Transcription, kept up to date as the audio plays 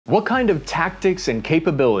What kind of tactics and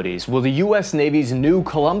capabilities will the US Navy's new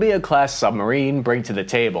Columbia-class submarine bring to the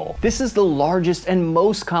table? This is the largest and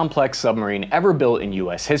most complex submarine ever built in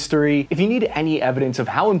US history. If you need any evidence of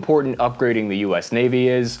how important upgrading the US Navy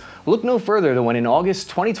is, look no further than when in August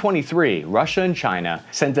 2023, Russia and China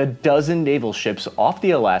sent a dozen naval ships off the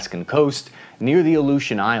Alaskan coast near the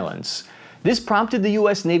Aleutian Islands. This prompted the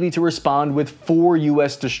US Navy to respond with 4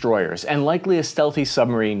 US destroyers and likely a stealthy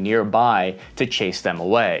submarine nearby to chase them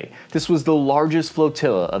away. This was the largest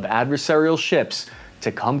flotilla of adversarial ships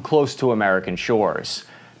to come close to American shores.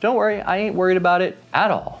 Don't worry, I ain't worried about it at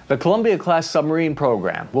all. The Columbia-class submarine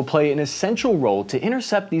program will play an essential role to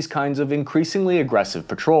intercept these kinds of increasingly aggressive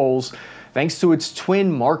patrols, thanks to its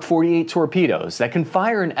twin Mark 48 torpedoes that can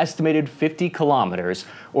fire an estimated 50 kilometers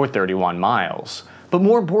or 31 miles. But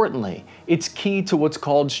more importantly, it's key to what's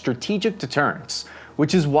called strategic deterrence,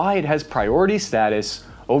 which is why it has priority status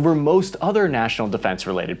over most other national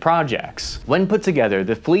defense-related projects. When put together,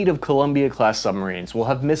 the fleet of Columbia-class submarines will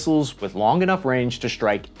have missiles with long enough range to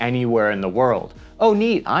strike anywhere in the world. Oh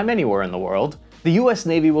neat, I'm anywhere in the world. The US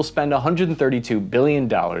Navy will spend $132 billion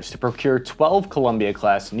to procure 12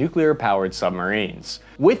 Columbia-class nuclear-powered submarines.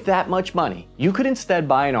 With that much money, you could instead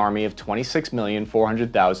buy an army of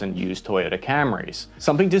 26,400,000 used Toyota Camrys,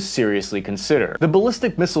 something to seriously consider. The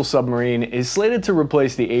ballistic missile submarine is slated to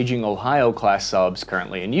replace the aging Ohio-class subs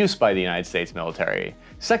currently in use by the United States military.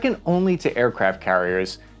 Second only to aircraft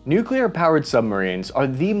carriers, nuclear-powered submarines are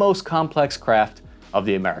the most complex craft of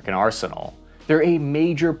the American arsenal. They're a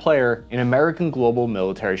major player in American global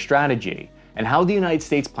military strategy, and how the United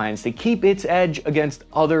States plans to keep its edge against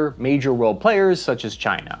other major world players such as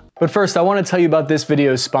China. But first, I want to tell you about this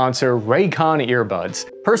video's sponsor, Raycon earbuds.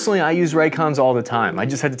 Personally, I use Raycons all the time. I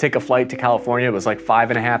just had to take a flight to California. It was like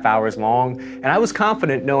 5.5 hours long, and I was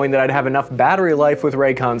confident knowing that I'd have enough battery life with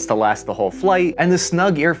Raycons to last the whole flight, and the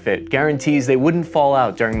snug ear fit guarantees they wouldn't fall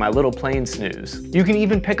out during my little plane snooze. You can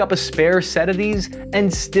even pick up a spare set of these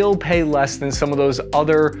and still pay less than some of those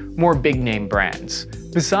other, more big-name brands.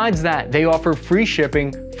 Besides that, they offer free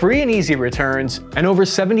shipping, free and easy returns, and over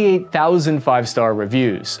 78,000 5-star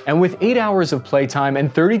reviews. And with 8 hours of playtime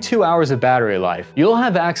and 32 hours of battery life, you'll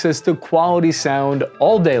have access to quality sound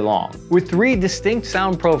all day long. With 3 distinct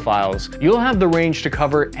sound profiles, you'll have the range to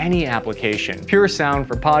cover any application. Pure sound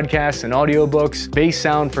for podcasts and audiobooks, bass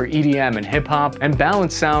sound for EDM and hip-hop, and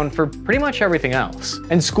balanced sound for pretty much everything else.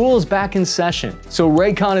 And school is back in session, so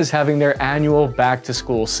Raycon is having their annual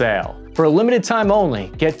back-to-school sale. For a limited time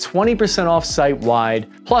only, get 20% off site-wide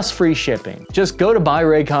plus free shipping. Just go to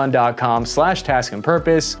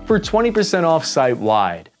buyraycon.com/taskandpurpose for 20% off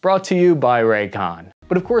site-wide. Brought to you by Raycon.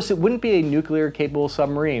 But of course, it wouldn't be a nuclear-capable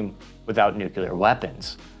submarine without nuclear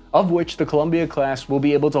weapons, of which the Columbia-class will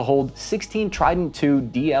be able to hold 16 Trident II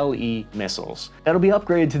DLE missiles. That'll be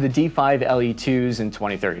upgraded to the D5 LE2s in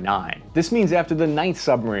 2039. This means after the 9th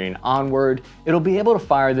submarine onward, it'll be able to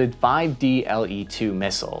fire the 5D LE2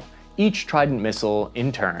 missile. Each Trident missile,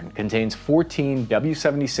 in turn, contains 14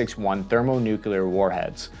 W76-1 thermonuclear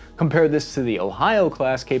warheads. Compare this to the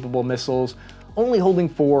Ohio-class capable missiles, only holding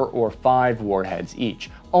 4 or 5 warheads each.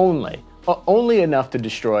 Only enough to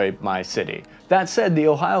destroy my city. That said, the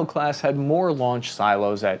Ohio-class had more launch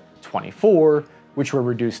silos at 24, which were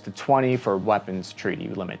reduced to 20 for weapons treaty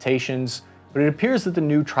limitations. But it appears that the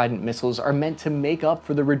new Trident missiles are meant to make up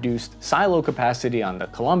for the reduced silo capacity on the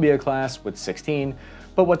Columbia-class with 16,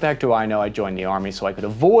 but what the heck do I know? I joined the Army so I could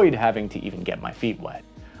avoid having to even get my feet wet.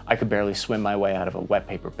 I could barely swim my way out of a wet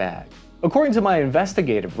paper bag. According to my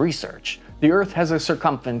investigative research, the Earth has a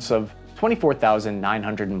circumference of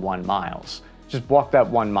 24,901 miles. Just walk that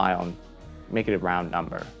 1 mile and make it a round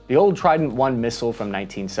number. The old Trident I missile from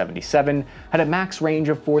 1977 had a max range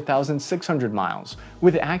of 4,600 miles,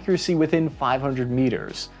 with accuracy within 500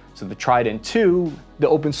 meters. So the Trident II, the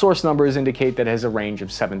open source numbers indicate that it has a range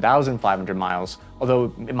of 7,500 miles,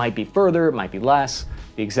 although it might be further, it might be less.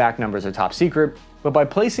 The exact numbers are top secret, but by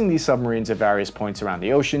placing these submarines at various points around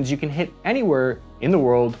the oceans, you can hit anywhere in the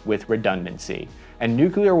world with redundancy. And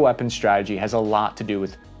nuclear weapons strategy has a lot to do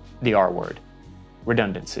with the R word.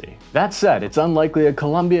 Redundancy. That said, it's unlikely a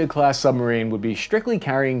Columbia-class submarine would be strictly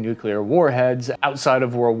carrying nuclear warheads. Outside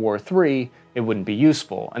of World War III, it wouldn't be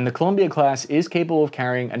useful, and the Columbia-class is capable of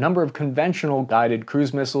carrying a number of conventional guided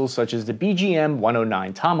cruise missiles such as the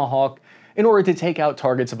BGM-109 Tomahawk in order to take out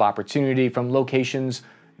targets of opportunity from locations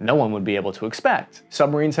no one would be able to expect.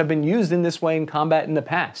 Submarines have been used in this way in combat in the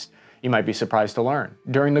past. You might be surprised to learn.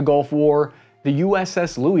 During the Gulf War, the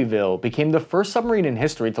USS Louisville became the first submarine in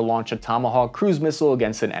history to launch a Tomahawk cruise missile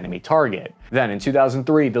against an enemy target. Then in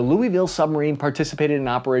 2003, the Louisville submarine participated in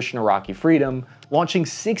Operation Iraqi Freedom, launching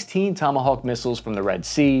 16 Tomahawk missiles from the Red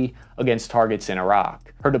Sea against targets in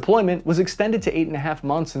Iraq. Her deployment was extended to 8.5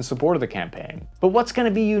 months in support of the campaign. But what's going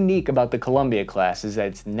to be unique about the Columbia class is that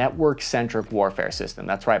it's network-centric warfare system.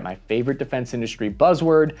 That's right, my favorite defense industry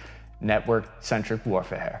buzzword, network-centric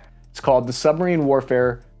warfare. It's called the Submarine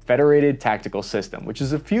Warfare Federated Tactical System, which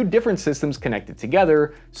is a few different systems connected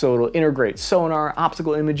together, so it'll integrate sonar,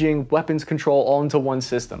 optical imaging, weapons control all into one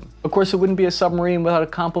system. Of course, it wouldn't be a submarine without a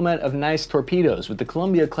complement of nice torpedoes, with the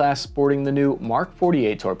Columbia class sporting the new Mark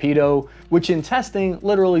 48 torpedo, which in testing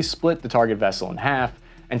literally split the target vessel in half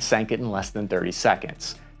and sank it in less than 30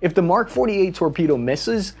 seconds. If the Mark 48 torpedo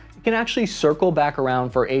misses, it can actually circle back around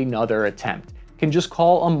for another attempt. It can just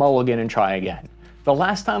call a mulligan and try again. The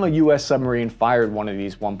last time a US submarine fired one of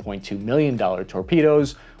these $1.2 million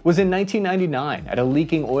torpedoes was in 1999 at a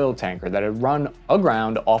leaking oil tanker that had run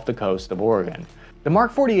aground off the coast of Oregon. The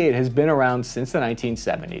Mark 48 has been around since the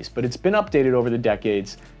 1970s, but it's been updated over the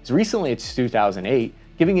decades, as recently as 2008,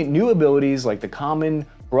 giving it new abilities like the common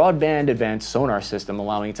broadband advanced sonar system,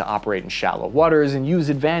 allowing it to operate in shallow waters and use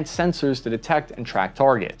advanced sensors to detect and track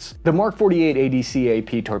targets. The Mark 48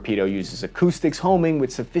 ADC-AP torpedo uses acoustics homing with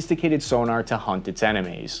sophisticated sonar to hunt its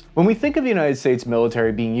enemies. When we think of the United States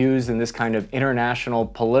military being used in this kind of international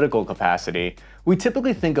political capacity, we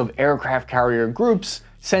typically think of aircraft carrier groups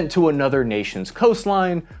sent to another nation's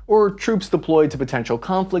coastline, or troops deployed to potential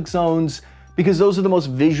conflict zones, because those are the most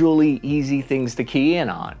visually easy things to key in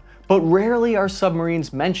on. But rarely are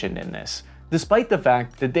submarines mentioned in this, despite the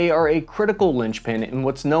fact that they are a critical linchpin in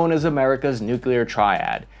what's known as America's nuclear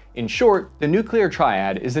triad. In short, the nuclear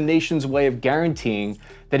triad is the nation's way of guaranteeing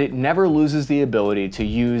that it never loses the ability to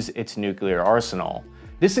use its nuclear arsenal.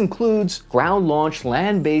 This includes ground-launched,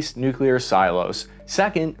 land-based nuclear silos,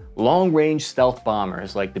 second, long-range stealth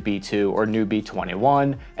bombers like the B-2 or new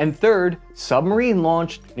B-21, and third,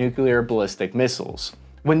 submarine-launched nuclear ballistic missiles.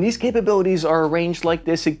 When these capabilities are arranged like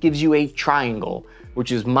this, it gives you a triangle,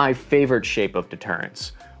 which is my favorite shape of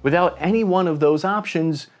deterrence. Without any one of those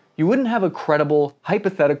options, you wouldn't have a credible,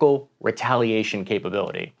 hypothetical retaliation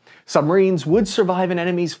capability. Submarines would survive an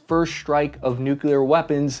enemy's first strike of nuclear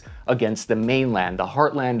weapons against the mainland, the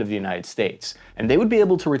heartland of the United States, and they would be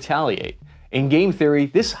able to retaliate. In game theory,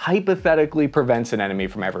 this hypothetically prevents an enemy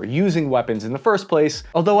from ever using weapons in the first place,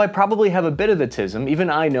 although I probably have a bit of the tism. Even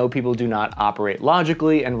I know people do not operate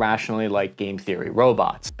logically and rationally like game theory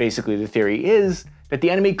robots. Basically, the theory is that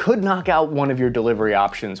the enemy could knock out one of your delivery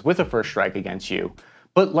options with a first strike against you,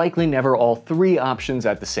 but likely never all three options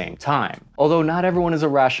at the same time. Although not everyone is a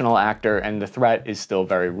rational actor and the threat is still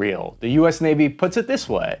very real. The US Navy puts it this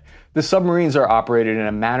way: the submarines are operated in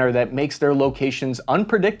a manner that makes their locations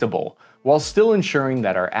unpredictable, while still ensuring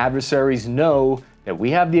that our adversaries know that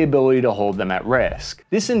we have the ability to hold them at risk.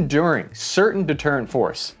 This enduring, certain deterrent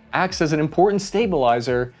force acts as an important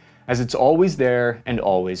stabilizer, as it's always there and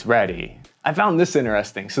always ready. I found this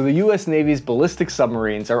interesting. So the US Navy's ballistic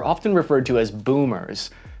submarines are often referred to as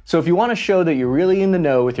boomers. So if you want to show that you're really in the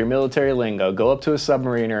know with your military lingo, go up to a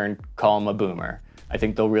submariner and call them a boomer. I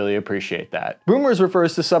think they'll really appreciate that. Boomers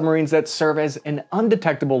refers to submarines that serve as an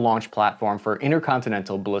undetectable launch platform for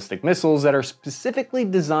intercontinental ballistic missiles that are specifically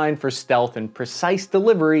designed for stealth and precise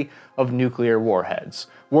delivery of nuclear warheads.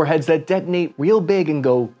 Warheads that detonate real big and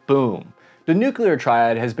go boom. The nuclear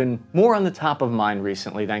triad has been more on the top of mind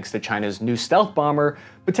recently thanks to China's new stealth bomber,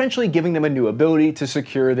 potentially giving them a new ability to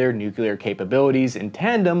secure their nuclear capabilities in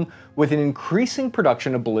tandem with an increasing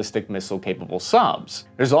production of ballistic missile-capable subs.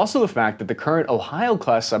 There's also the fact that the current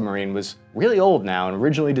Ohio-class submarine was really old now and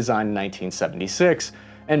originally designed in 1976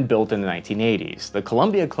 and built in the 1980s. The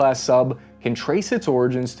Columbia-class sub can trace its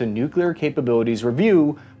origins to Nuclear Capabilities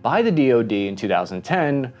Review by the DoD in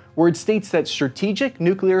 2010, where it states that strategic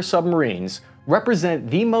nuclear submarines represent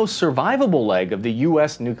the most survivable leg of the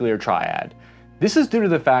US nuclear triad. This is due to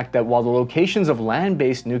the fact that while the locations of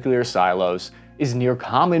land-based nuclear silos is near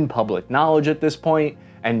common public knowledge at this point,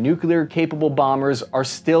 and nuclear-capable bombers are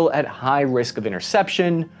still at high risk of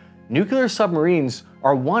interception, nuclear submarines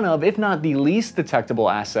are one of, if not the least detectable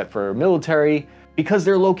asset for our military, because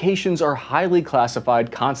their locations are highly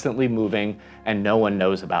classified, constantly moving, and no one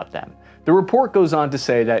knows about them. The report goes on to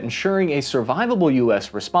say that ensuring a survivable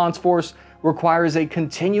US response force requires a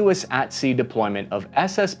continuous at-sea deployment of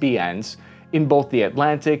SSBNs in both the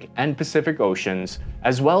Atlantic and Pacific Oceans,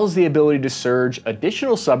 as well as the ability to surge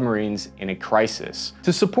additional submarines in a crisis.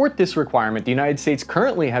 To support this requirement, the United States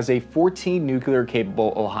currently has 14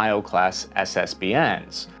 nuclear-capable Ohio-class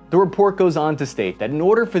SSBNs. The report goes on to state that in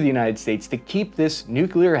order for the United States to keep this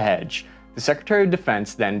nuclear hedge, the Secretary of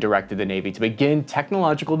Defense then directed the Navy to begin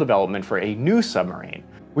technological development for a new submarine,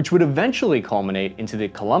 which would eventually culminate into the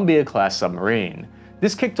Columbia-class submarine.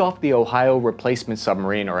 This kicked off the Ohio Replacement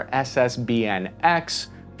Submarine, or SSBN-X,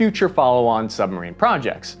 future follow-on submarine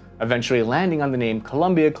projects, eventually landing on the name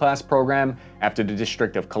Columbia-class program after the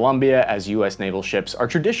District of Columbia, as U.S. naval ships are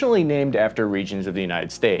traditionally named after regions of the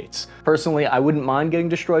United States. Personally, I wouldn't mind getting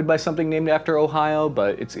destroyed by something named after Ohio,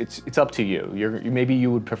 but it's up to you. Maybe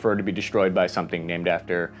you would prefer to be destroyed by something named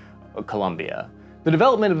after Columbia. The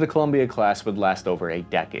development of the Columbia class would last over a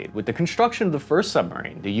decade, with the construction of the first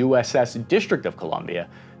submarine, the USS District of Columbia,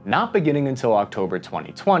 not beginning until October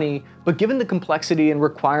 2020, but given the complexity and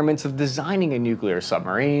requirements of designing a nuclear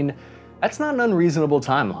submarine, that's not an unreasonable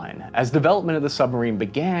timeline. As development of the submarine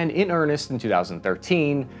began in earnest in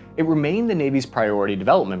 2013, it remained the Navy's priority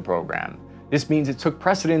development program. This means it took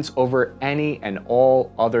precedence over any and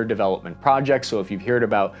all other development projects, so if you've heard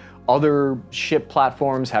about other ship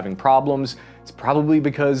platforms having problems, it's probably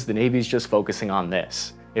because the Navy's just focusing on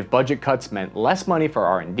this. If budget cuts meant less money for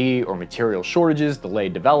R&D or material shortages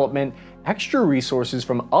delayed development, extra resources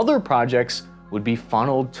from other projects would be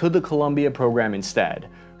funneled to the Columbia program instead.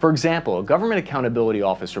 For example, a Government Accountability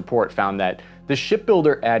Office report found that the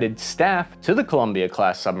shipbuilder added staff to the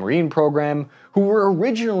Columbia-class submarine program who were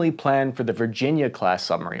originally planned for the Virginia-class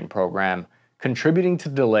submarine program, contributing to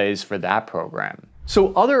delays for that program.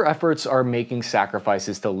 So other efforts are making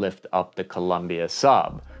sacrifices to lift up the Columbia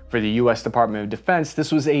sub. For the US Department of Defense,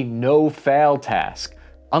 this was a no-fail task.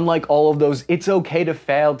 Unlike all of those it's okay to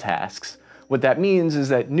fail tasks, what that means is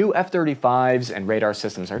that new F-35s and radar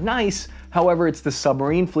systems are nice, however it's the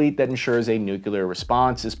submarine fleet that ensures a nuclear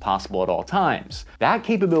response is possible at all times. That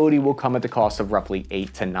capability will come at the cost of roughly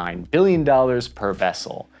 $8 to $9 billion per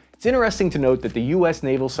vessel. It's interesting to note that the US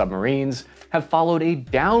naval submarines have followed a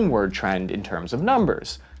downward trend in terms of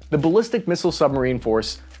numbers. The ballistic missile submarine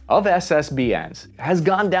force of SSBNs has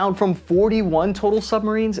gone down from 41 total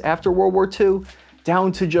submarines after World War II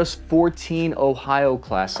down to just 14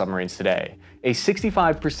 Ohio-class submarines today, a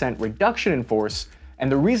 65% reduction in force,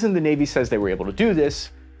 and the reason the Navy says they were able to do this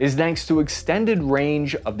is thanks to extended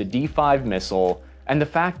range of the D5 missile and the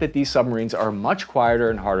fact that these submarines are much quieter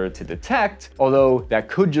and harder to detect, although that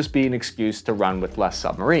could just be an excuse to run with less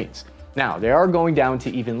submarines. Now, they are going down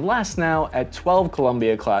to even less now at 12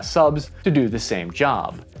 Columbia-class subs to do the same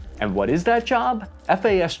job. And what is that job?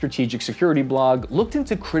 FAS Strategic Security blog looked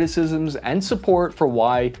into criticisms and support for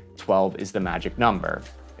why 12 is the magic number.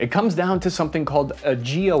 It comes down to something called a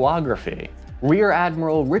geography. Rear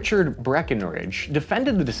Admiral Richard Breckinridge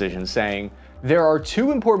defended the decision, saying, "There are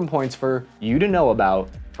two important points for you to know about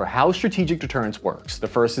for how strategic deterrence works. The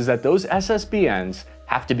first is that those SSBNs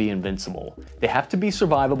have to be invincible. They have to be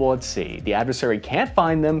survivable at sea. The adversary can't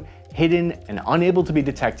find them, hidden and unable to be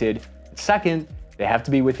detected. Second, they have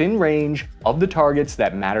to be within range of the targets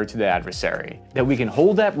that matter to the adversary, that we can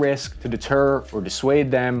hold at risk to deter or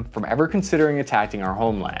dissuade them from ever considering attacking our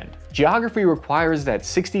homeland. Geography requires that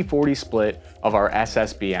 60-40 split of our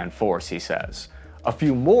SSBN force," he says. A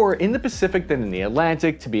few more in the Pacific than in the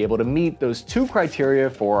Atlantic to be able to meet those two criteria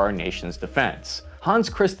for our nation's defense.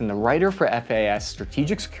 Hans Christen, the writer for FAS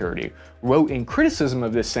Strategic Security, wrote in criticism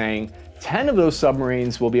of this saying, 10 of those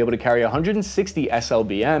submarines will be able to carry 160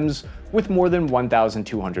 SLBMs with more than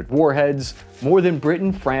 1,200 warheads, more than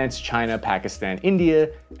Britain, France, China, Pakistan, India,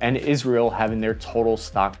 and Israel have in their total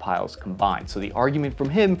stockpiles combined. So the argument from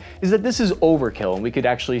him is that this is overkill and we could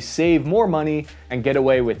actually save more money and get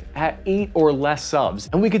away with 8 or less subs,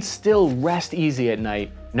 and we could still rest easy at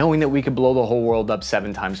night knowing that we could blow the whole world up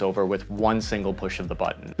 7 times over with one single push of the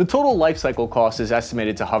button. The total life cycle cost is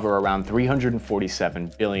estimated to hover around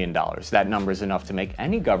 $347 billion. That number is enough to make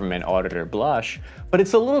any government auditor blush, but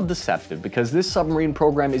it's a little deceptive because this submarine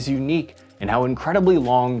program is unique in how incredibly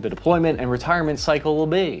long the deployment and retirement cycle will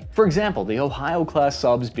be. For example, the Ohio-class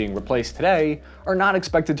subs being replaced today are not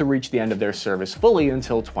expected to reach the end of their service fully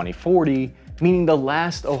until 2040, meaning the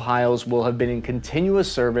last Ohios will have been in continuous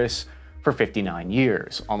service for 59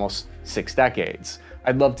 years, almost 6 decades.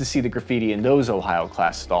 I'd love to see the graffiti in those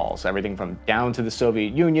Ohio-class stalls, everything from down to the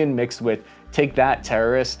Soviet Union mixed with "take that,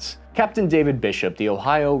 terrorists." Captain David Bishop, the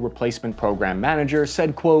Ohio Replacement Program Manager,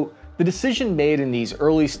 said, quote, "The decision made in these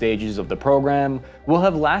early stages of the program will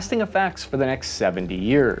have lasting effects for the next 70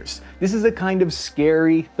 years. This is a kind of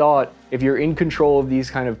scary thought if you're in control of these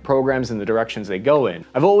kind of programs and the directions they go in.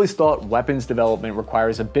 I've always thought weapons development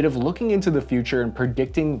requires a bit of looking into the future and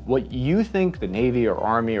predicting what you think the Navy or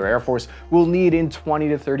Army or Air Force will need in 20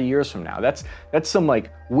 to 30 years from now. That's some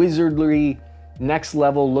like wizardry next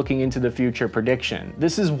level looking into the future prediction.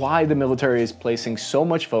 This is why the military is placing so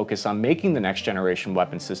much focus on making the next generation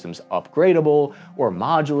weapon systems upgradable, or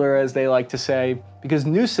modular as they like to say, because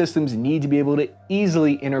new systems need to be able to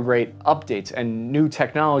easily integrate updates and new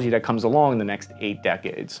technology that comes along in the next 8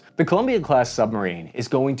 decades. The Columbia-class submarine is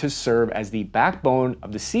going to serve as the backbone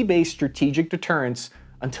of the sea-based strategic deterrence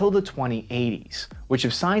until the 2080s, which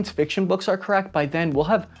if science fiction books are correct, by then we'll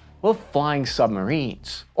have flying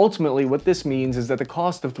submarines. Ultimately, what this means is that the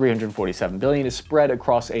cost of $347 billion is spread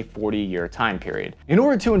across a 40-year time period. In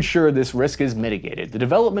order to ensure this risk is mitigated, the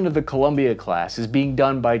development of the Columbia class is being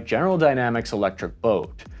done by General Dynamics Electric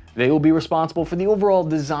Boat. They will be responsible for the overall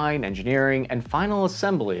design, engineering, and final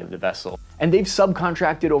assembly of the vessel. And they've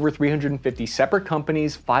subcontracted over 350 separate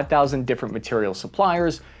companies, 5,000 different material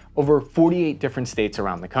suppliers, over 48 different states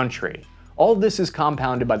around the country. All of this is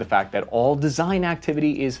compounded by the fact that all design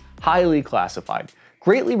activity is highly classified,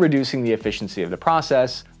 greatly reducing the efficiency of the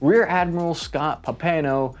process. Rear Admiral Scott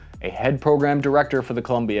Papano, a head program director for the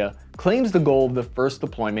Columbia, claims the goal of the first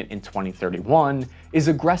deployment in 2031 is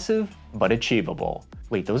aggressive but achievable.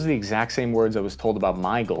 Wait, those are the exact same words I was told about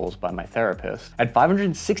my goals by my therapist. At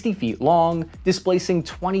 560 feet long, displacing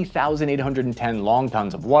 20,810 long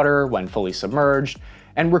tons of water when fully submerged,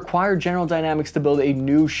 and required General Dynamics to build a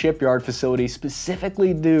new shipyard facility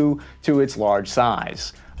specifically due to its large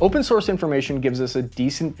size. Open source information gives us a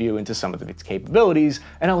decent view into some of its capabilities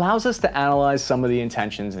and allows us to analyze some of the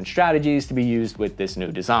intentions and strategies to be used with this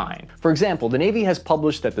new design. For example, the Navy has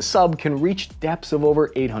published that the sub can reach depths of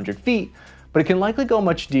over 800 feet, but it can likely go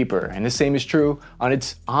much deeper, and the same is true on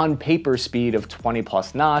its on-paper speed of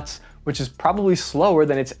 20+ knots, which is probably slower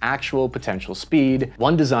than its actual potential speed.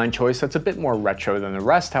 One design choice that's a bit more retro than the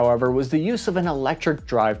rest, however, was the use of an electric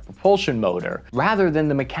drive propulsion motor, rather than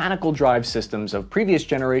the mechanical drive systems of previous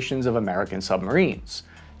generations of American submarines.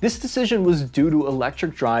 This decision was due to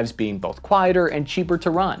electric drives being both quieter and cheaper to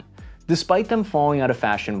run. Despite them falling out of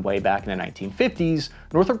fashion way back in the 1950s,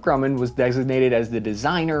 Northrop Grumman was designated as the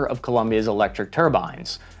designer of Columbia's electric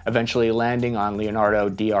turbines, eventually landing on Leonardo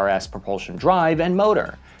DRS propulsion drive and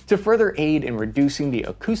motor. To further aid in reducing the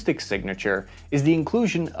acoustic signature is the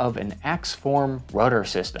inclusion of an X-form rudder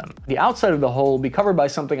system. The outside of the hull will be covered by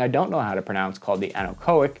something I don't know how to pronounce called the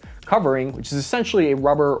anechoic covering, which is essentially a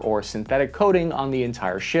rubber or synthetic coating on the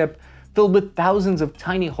entire ship, filled with thousands of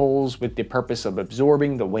tiny holes with the purpose of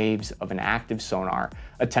absorbing the waves of an active sonar,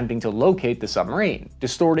 attempting to locate the submarine,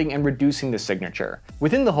 distorting and reducing the signature.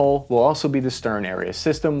 Within the hull will also be the stern area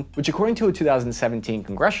system, which according to a 2017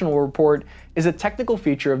 congressional report is a technical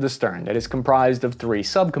feature of the stern that is comprised of 3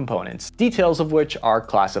 subcomponents, details of which are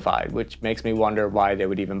classified, which makes me wonder why they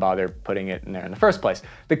would even bother putting it in there in the first place.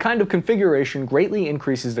 The kind of configuration greatly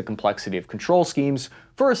increases the complexity of control schemes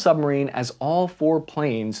for a submarine, as all 4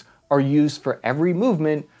 planes are used for every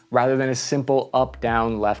movement rather than a simple up,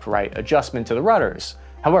 down, left, right adjustment to the rudders.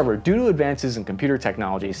 However, due to advances in computer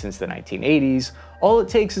technology since the 1980s, all it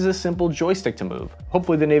takes is a simple joystick to move.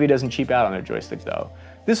 Hopefully the Navy doesn't cheap out on their joysticks though.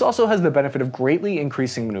 This also has the benefit of greatly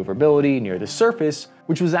increasing maneuverability near the surface,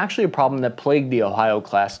 which was actually a problem that plagued the Ohio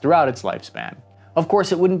class throughout its lifespan. Of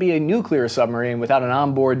course, it wouldn't be a nuclear submarine without an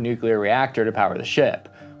onboard nuclear reactor to power the ship,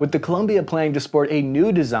 with the Columbia planning to sport a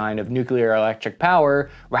new design of nuclear electric power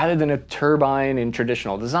rather than a turbine in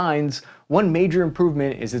traditional designs. One major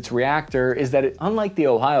improvement is its reactor is that unlike the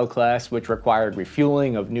Ohio class, which required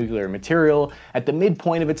refueling of nuclear material at the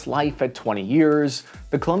midpoint of its life at 20 years,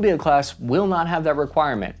 the Columbia class will not have that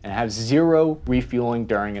requirement and have 0 refueling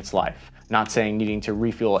during its life. Not saying needing to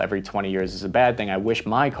refuel every 20 years is a bad thing. I wish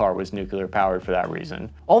my car was nuclear powered for that reason.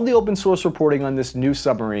 All the open source reporting on this new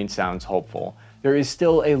submarine sounds hopeful. There is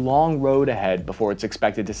still a long road ahead before it's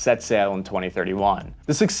expected to set sail in 2031.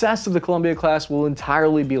 The success of the Columbia class will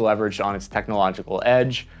entirely be leveraged on its technological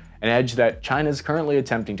edge, an edge that China is currently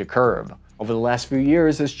attempting to curb. Over the last few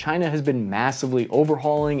years, as China has been massively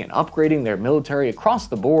overhauling and upgrading their military across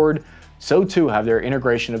the board, so too have their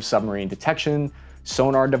integration of submarine detection,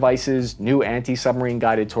 sonar devices, new anti-submarine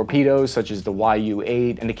guided torpedoes such as the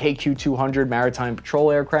Yu-8 and the KQ-200 maritime patrol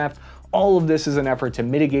aircraft. All of this is an effort to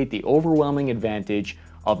mitigate the overwhelming advantage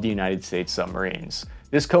of the United States submarines.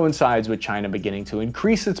 This coincides with China beginning to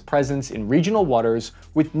increase its presence in regional waters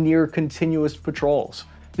with near continuous patrols.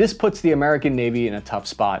 This puts the American Navy in a tough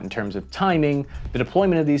spot in terms of timing the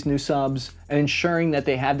deployment of these new subs and ensuring that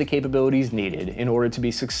they have the capabilities needed in order to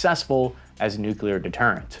be successful as a nuclear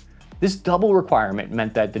deterrent. This double requirement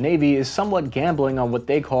meant that the Navy is somewhat gambling on what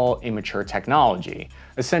they call immature technology,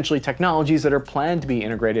 essentially technologies that are planned to be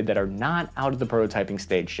integrated that are not out of the prototyping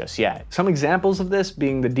stage just yet. Some examples of this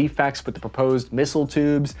being the defects with the proposed missile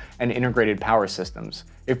tubes and integrated power systems.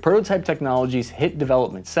 If prototype technologies hit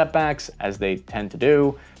development setbacks, as they tend to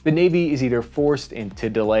do, the Navy is either forced to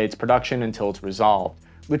delay its production until it's resolved,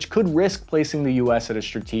 which could risk placing the US at a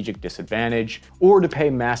strategic disadvantage, or to pay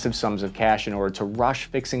massive sums of cash in order to rush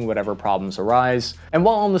fixing whatever problems arise. And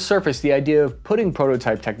while on the surface the idea of putting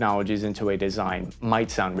prototype technologies into a design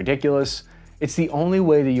might sound ridiculous, it's the only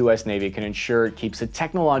way the US Navy can ensure it keeps a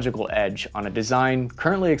technological edge on a design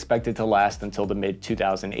currently expected to last until the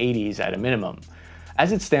mid-2080s at a minimum.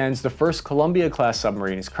 As it stands, the first Columbia-class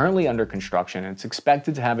submarine is currently under construction and it's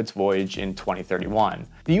expected to have its voyage in 2031.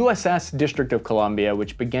 The USS District of Columbia,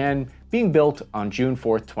 which began being built on June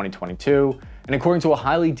 4th, 2022, and according to a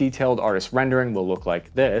highly detailed artist rendering will look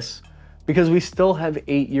like this. Because we still have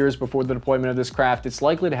 8 years before the deployment of this craft, it's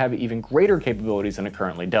likely to have even greater capabilities than it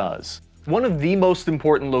currently does. One of the most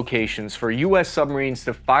important locations for US submarines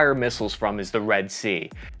to fire missiles from is the Red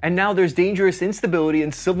Sea. And now there's dangerous instability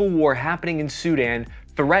and civil war happening in Sudan,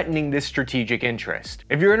 threatening this strategic interest.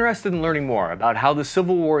 If you're interested in learning more about how the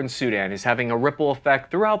civil war in Sudan is having a ripple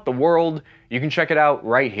effect throughout the world, you can check it out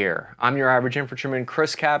right here. I'm your average infantryman,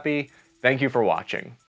 Cappy. Thank you for watching.